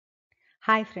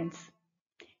Hi friends,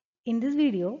 in this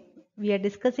video we are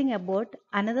discussing about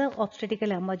another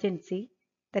obstetrical emergency,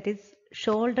 that is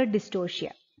shoulder dystocia.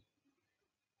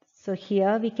 So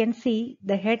here we can see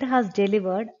the head has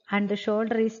delivered and the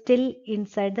shoulder is still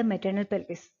inside the maternal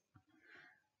pelvis.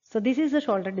 So this is the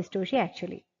shoulder dystocia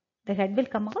actually. The head will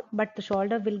come out but the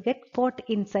shoulder will get caught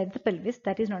inside the pelvis,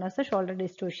 that is known as the shoulder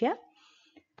dystocia.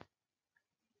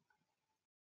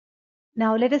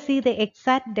 Now let us see the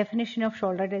exact definition of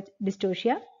shoulder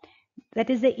dystocia. That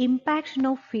is the impaction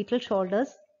of fetal shoulders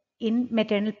in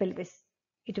maternal pelvis.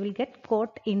 It will get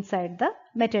caught inside the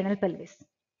maternal pelvis.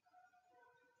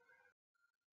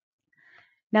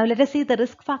 Now let us see the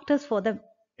risk factors for the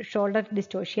shoulder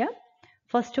dystocia.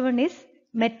 First one is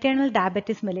maternal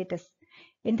diabetes mellitus.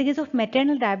 In the case of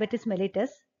maternal diabetes mellitus,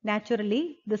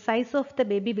 naturally the size of the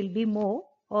baby will be more,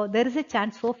 or there is a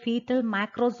chance for fetal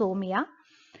macrosomia.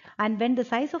 And when the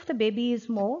size of the baby is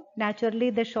more, naturally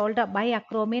the shoulder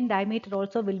biacromion diameter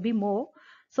also will be more.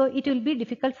 So it will be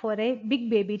difficult for a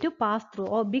big baby to pass through,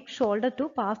 or big shoulder to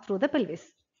pass through the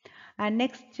pelvis. And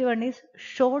next one is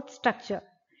short structure.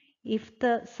 If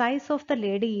the size of the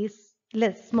lady is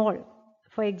small,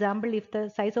 for example, if the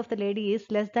size of the lady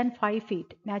is less than 5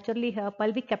 feet, naturally her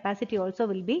pelvic capacity also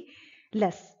will be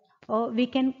less. Or we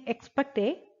can expect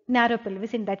a narrow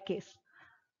pelvis in that case.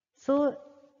 So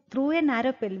through a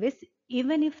narrow pelvis,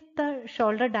 even if the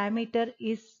shoulder diameter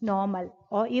is normal,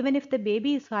 or even if the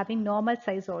baby is having normal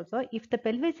size also, if the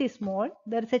pelvis is small,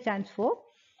 there is a chance for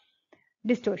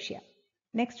dystocia.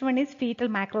 Next one is fetal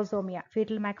macrosomia.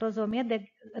 Fetal macrosomia, the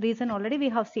reason already we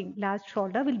have seen, large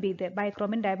shoulder will be there.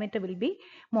 Biacromion diameter will be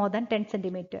more than 10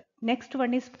 centimeter. Next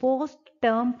one is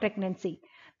post-term pregnancy.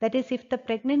 That is, if the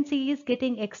pregnancy is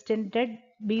getting extended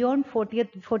beyond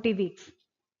 40 weeks.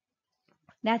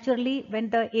 Naturally, when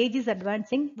the age is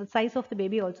advancing, the size of the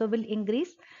baby also will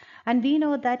increase. And we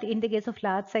know that in the case of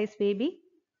large size baby,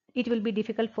 it will be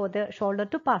difficult for the shoulder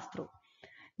to pass through.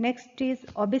 Next is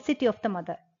obesity of the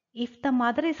mother. If the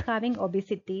mother is having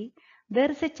obesity, there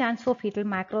is a chance for fetal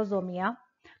macrosomia,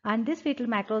 and this fetal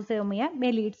macrosomia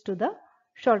may lead to the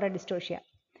shoulder dystocia.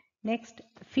 Next,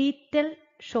 fetal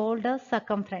shoulder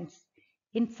circumference.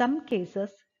 In some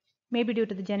cases, maybe due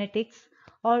to the genetics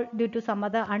or due to some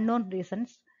other unknown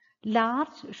reasons, large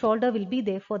shoulder will be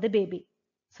there for the baby.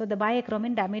 So the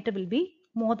biacromion diameter will be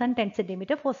more than 10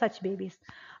 centimeter for such babies,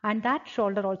 and that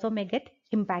shoulder also may get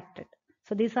impacted.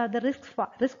 So these are the risk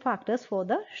factors for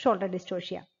the shoulder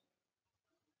dystocia.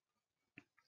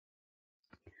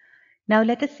 Now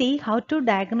let us see how to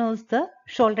diagnose the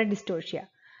shoulder dystocia.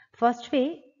 First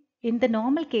way, in the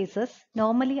normal cases,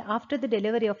 normally after the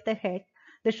delivery of the head,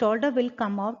 the shoulder will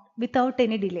come out without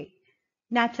any delay.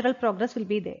 Natural progress will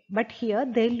be there. But here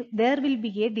there will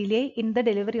be a delay in the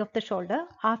delivery of the shoulder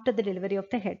after the delivery of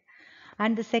the head.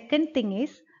 And the second thing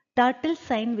is turtle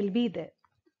sign will be there.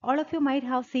 All of you might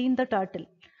have seen the turtle.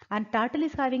 And turtle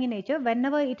is having in nature,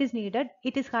 whenever it is needed,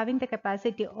 it is having the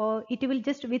capacity, or it will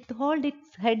just withhold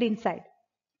its head inside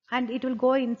and it will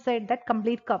go inside that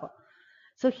complete cover.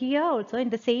 So here also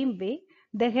in the same way,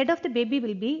 the head of the baby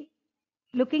will be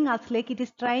looking as like it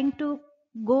is trying to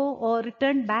go or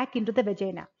return back into the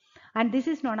vagina. And this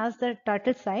is known as the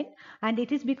turtle sign, and it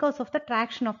is because of the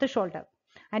traction of the shoulder.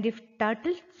 And if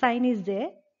turtle sign is there,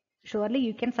 surely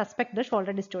you can suspect the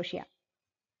shoulder dystocia.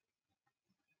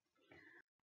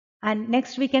 And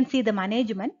next we can see the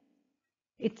management.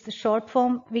 It's a short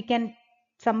form. We can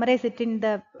summarize it in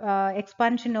the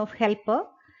expansion of helper.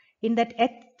 In that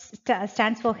H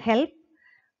stands for help.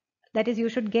 That is, you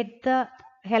should get the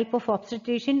help of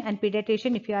obstetrician and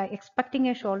pediatrician. If you are expecting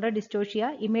a shoulder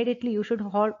dystocia, immediately you should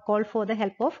call for the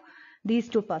help of these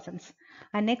two persons.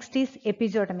 And next is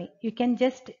episiotomy. You can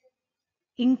just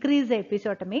increase the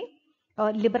episiotomy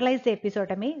or liberalize the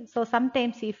episiotomy. So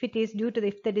sometimes if the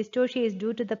dystocia is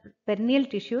due to the perineal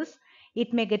tissues,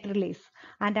 it may get released.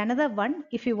 And another one,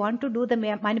 if you want to do the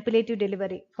manipulative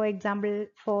delivery, for example,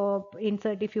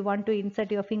 if you want to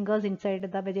insert your fingers inside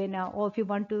the vagina, or if you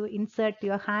want to insert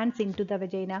your hands into the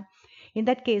vagina, in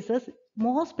that cases,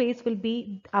 more space will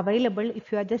be available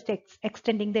if you are just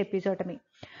extending the episiotomy.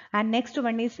 And next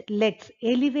one is legs.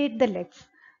 Elevate the legs.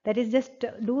 That is, just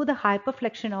do the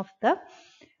hyperflexion of the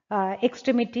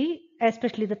extremity,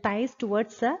 especially the thighs,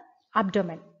 towards the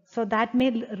abdomen. So that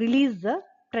may release the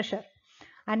pressure.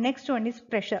 And next one is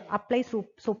pressure. Apply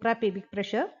suprapubic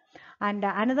pressure. And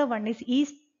another one is E.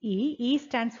 E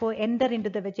stands for enter into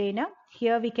the vagina.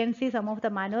 Here we can see some of the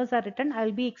maneuvers are written. I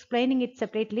will be explaining it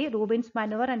separately. Rubin's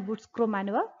maneuver and Wood's screw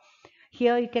maneuver.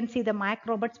 Here you can see the Mac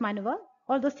Roberts maneuver.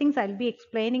 All those things I will be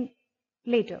explaining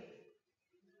later.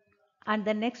 And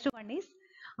the next one is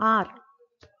R.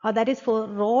 that is for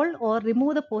roll or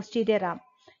remove the posterior arm.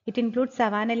 It includes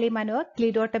Savanelli maneuver,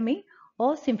 clitotomy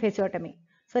or symphysiotomy.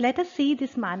 So let us see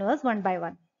these maneuvers one by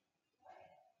one.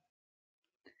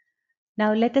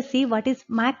 Now let us see what is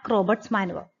Mack-Roberts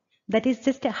maneuver. That is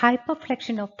just a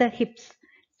hyperflexion of the hips.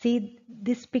 See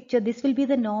this picture, this will be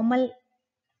the normally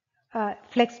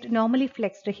flexed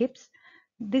hips.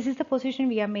 This is the position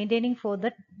we are maintaining for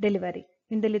the delivery.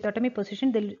 In the lithotomy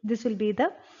position, this will be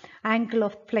the angle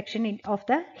of flexion of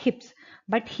the hips.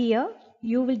 But here,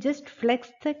 you will just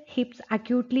flex the hips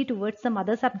acutely towards the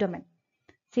mother's abdomen.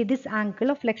 See this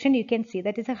angle of flexion, you can see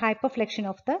that is a hyperflexion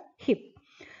of the hip.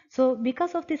 So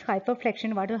because of this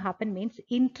hyperflexion, what will happen means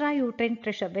intrauterine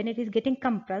pressure, when it is getting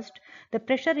compressed, the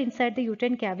pressure inside the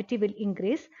uterine cavity will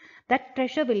increase. That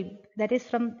pressure that is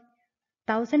from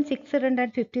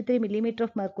 1653 millimeter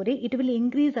of mercury, it will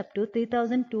increase up to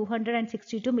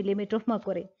 3262 millimeter of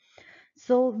mercury.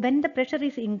 So when the pressure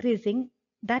is increasing,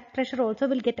 that pressure also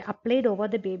will get applied over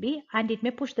the baby and it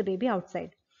may push the baby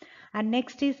outside. And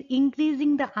next is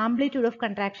increasing the amplitude of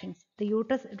contractions. The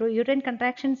uterine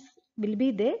contractions will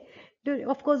be there.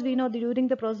 Of course, we know that during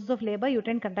the process of labor,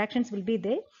 uterine contractions will be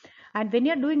there. And when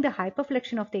you are doing the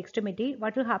hyperflexion of the extremity,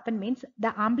 what will happen means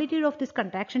the amplitude of these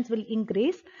contractions will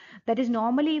increase. That is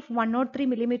normally if 103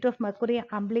 millimeter of mercury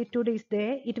amplitude is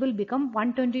there, it will become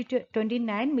 120 to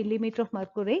 29 millimeter of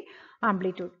mercury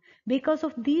amplitude. Because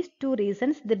of these two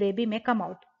reasons, the baby may come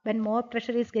out. When more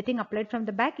pressure is getting applied from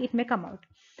the back, it may come out.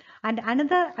 And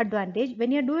another advantage,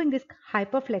 when you're doing this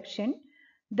hyperflexion,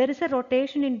 there is a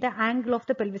rotation in the angle of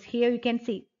the pelvis. Here you can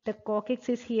see the coccyx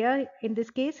is here. In this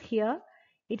case, here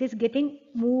it is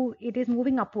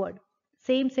moving upward.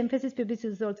 Same symphysis pubis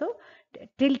is also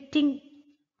tilting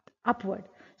upward.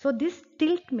 So this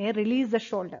tilt may release the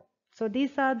shoulder. So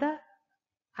these are the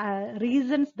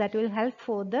reasons that will help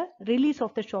for the release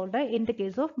of the shoulder in the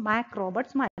case of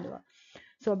Mack-Roberts maneuver.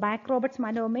 So Mack-Roberts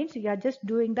maneuver means you are just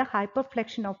doing the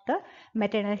hyperflexion of the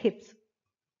maternal hips.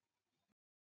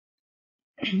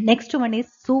 Next one is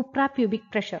suprapubic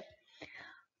pressure.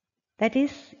 That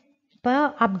is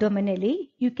per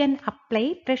abdominally, you can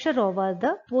apply pressure over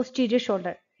the posterior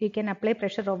shoulder. You can apply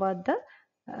pressure over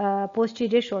the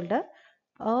posterior shoulder,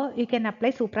 or you can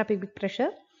apply suprapubic pressure.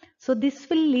 So this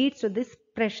will lead to this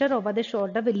pressure over the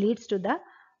shoulder will leads to the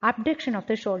abduction of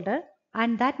the shoulder,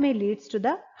 and that may leads to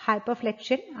the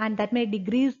hyperflexion, and that may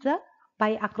decrease the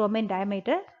biacromial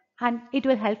diameter, and it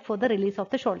will help for the release of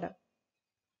the shoulder.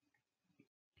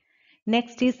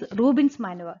 Next is Rubin's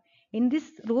maneuver. In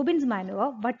this Rubin's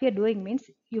maneuver, what we are doing means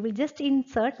you will just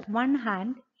insert one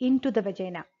hand into the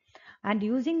vagina, and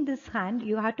using this hand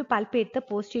you have to palpate the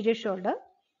posterior shoulder.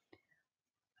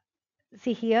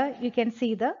 See here, you can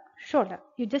see the shoulder.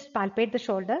 You just palpate the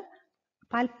shoulder,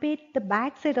 palpate the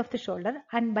back side of the shoulder,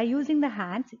 and by using the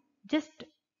hands, just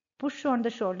push on the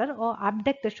shoulder or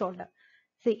abduct the shoulder.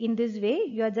 See, in this way,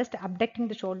 you are just abducting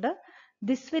the shoulder.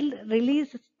 This will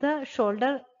release the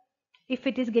shoulder if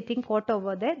it is getting caught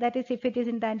over there. That is, if it is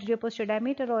in the anterior posterior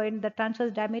diameter or in the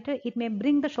transverse diameter, it may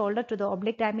bring the shoulder to the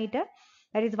oblique diameter.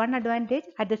 That is one advantage.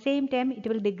 At the same time, it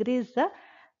will decrease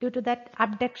due to that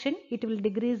abduction, it will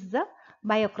decrease the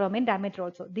biacromial diameter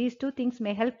also. These two things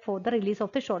may help for the release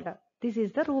of the shoulder. This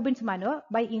is the Rubin's maneuver.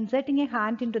 By inserting a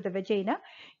hand into the vagina,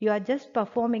 you are just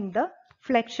performing the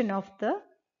flexion of the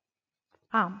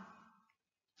arm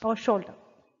or shoulder.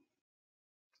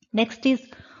 Next is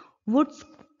Wood's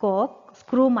Cork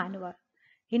screw maneuver.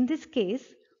 In this case,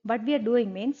 what we are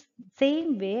doing means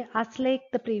same way as like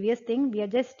the previous thing, we are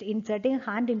just inserting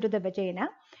hand into the vagina.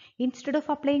 Instead of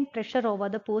applying pressure over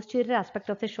the posterior aspect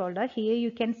of the shoulder, here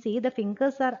you can see the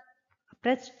fingers are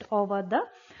pressed over the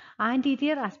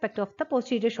anterior aspect of the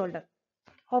posterior shoulder,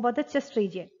 over the chest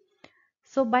region.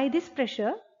 So by this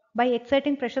pressure, by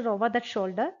exerting pressure over that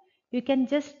shoulder, you can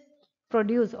just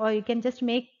produce, or you can just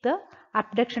make the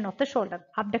abduction of the shoulder,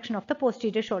 abduction of the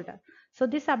posterior shoulder. So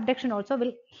this abduction also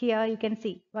will, here you can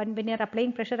see, when you are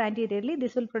applying pressure anteriorly,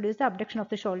 this will produce the abduction of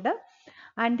the shoulder,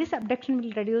 and this abduction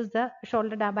will reduce the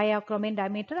shoulder biacromial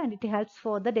diameter, and it helps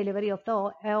for the delivery of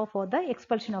the for the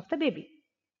expulsion of the baby.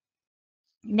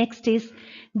 Next is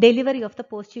delivery of the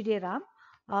posterior arm.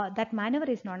 That maneuver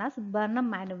is known as Barnum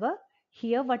Maneuver.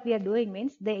 Here what we are doing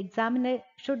means the examiner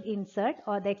should insert,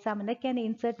 or the examiner can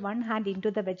insert one hand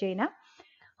into the vagina,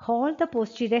 hold the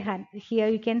posterior hand. Here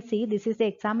you can see this is the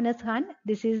examiner's hand,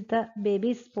 this is the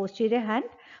baby's posterior hand,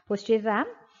 posterior arm.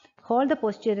 Hold the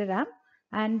posterior arm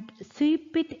and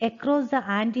sweep it across the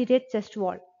anterior chest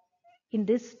wall. In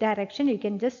this direction you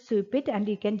can just sweep it and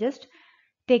you can just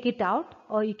take it out,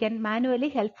 or you can manually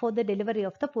help for the delivery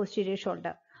of the posterior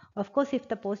shoulder. Of course, if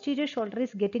the posterior shoulder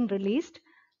is getting released,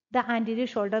 the anterior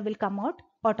shoulder will come out,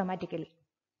 automatically.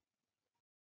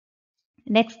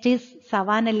 Next is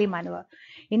Savanelli maneuver.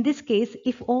 In this case,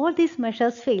 if all these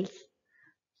measures fails,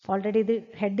 already the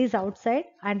head is outside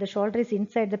and the shoulder is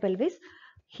inside the pelvis,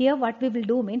 here what we will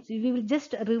do means we will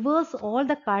just reverse all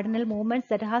the cardinal movements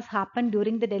that has happened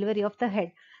during the delivery of the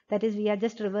head. That is, we are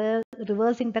just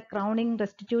reversing the crowning,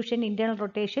 restitution, internal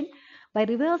rotation. By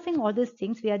reversing all these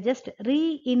things, we are just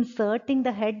reinserting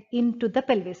the head into the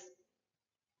pelvis,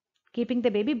 keeping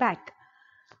the baby back.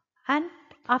 And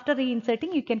after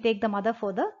reinserting, you can take the mother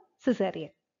for the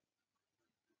cesarean.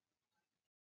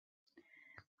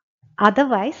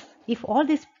 Otherwise, if all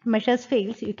these measures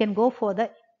fails, you can go for the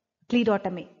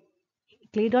cledotomy.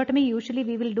 Cledotomy usually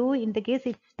we will do in the case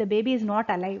if the baby is not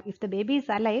alive. If the baby is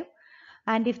alive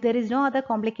and if there is no other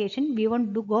complication, we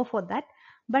won't go for that.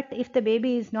 But if the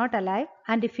baby is not alive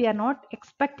and if we are not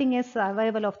expecting a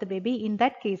survival of the baby, in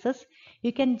that cases,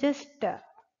 you can just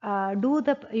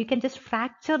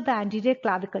fracture the anterior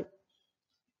clavicle.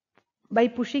 By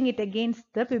pushing it against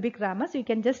the pubic ramus, you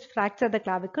can just fracture the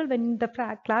clavicle. When the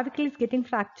clavicle is getting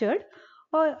fractured,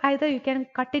 or either you can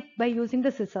cut it by using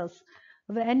the scissors.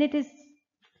 When it is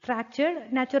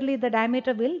fractured, naturally the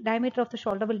diameter of the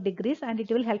shoulder will decrease and it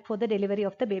will help for the delivery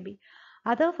of the baby.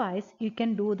 Otherwise, you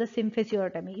can do the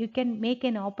symphysiotomy. You can make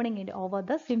an opening over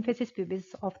the symphysis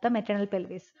pubis of the maternal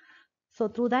pelvis. So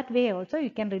through that way also you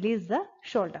can release the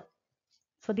shoulder.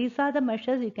 So these are the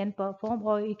measures you can perform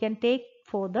or you can take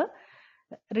for the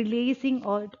releasing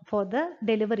or for the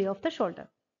delivery of the shoulder.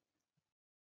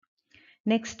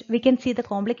 Next, we can see the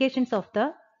complications of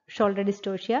the shoulder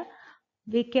dystocia.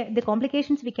 The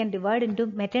complications we can divide into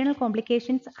maternal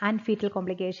complications and fetal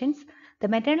complications. The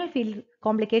maternal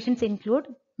complications include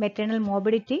maternal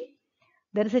morbidity.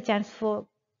 There is a chance for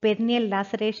perineal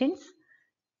lacerations,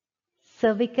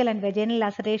 cervical and vaginal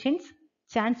lacerations,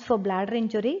 chance for bladder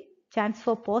injury, chance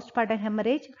for postpartum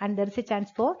hemorrhage, and there is a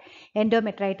chance for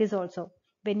endometritis also.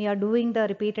 When you are doing the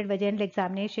repeated vaginal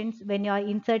examinations, when you are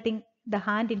inserting the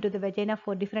hand into the vagina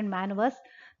for different maneuvers,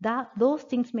 those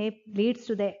things may lead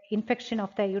to the infection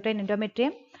of the uterine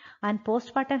endometrium. And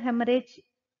postpartum hemorrhage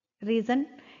reason,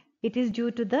 it is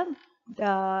due to the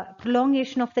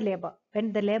prolongation of the labor.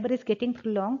 When the labor is getting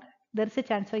prolonged, there is a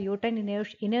chance for uterine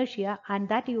inertia, and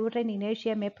that uterine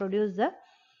inertia may produce the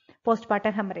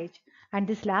postpartum hemorrhage. And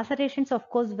these lacerations, of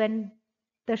course, when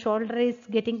the shoulder is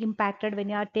getting impacted, when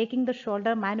you are taking the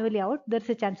shoulder manually out, there is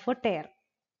a chance for tear.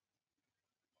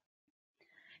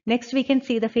 Next, we can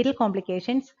see the fetal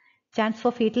complications. Chance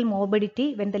for fetal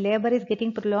morbidity. When the labor is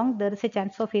getting prolonged, there is a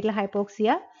chance for fetal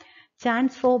hypoxia.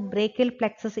 Chance for brachial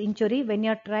plexus injury. When you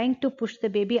are trying to push the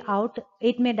baby out,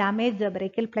 it may damage the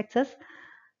brachial plexus.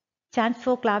 Chance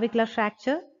for clavicular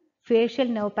fracture. Facial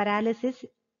nerve paralysis.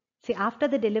 See, after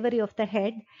the delivery of the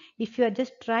head, if you are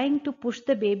just trying to push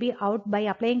the baby out by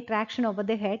applying traction over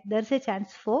the head, there is a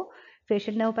chance for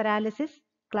facial nerve paralysis,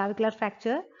 clavicular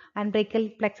fracture, and brachial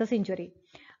plexus injury.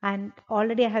 And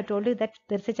already I have told you that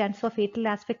there is a chance for fetal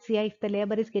asphyxia if the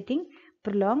labor is getting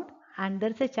prolonged, and there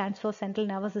is a chance for central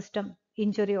nervous system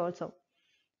injury also.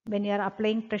 When you are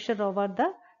applying pressure over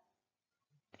the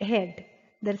head,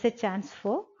 there is a chance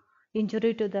for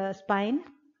injury to the spine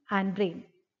and brain.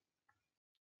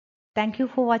 Thank you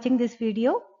for watching this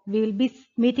video. We will be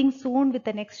meeting soon with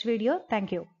the next video.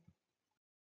 Thank you.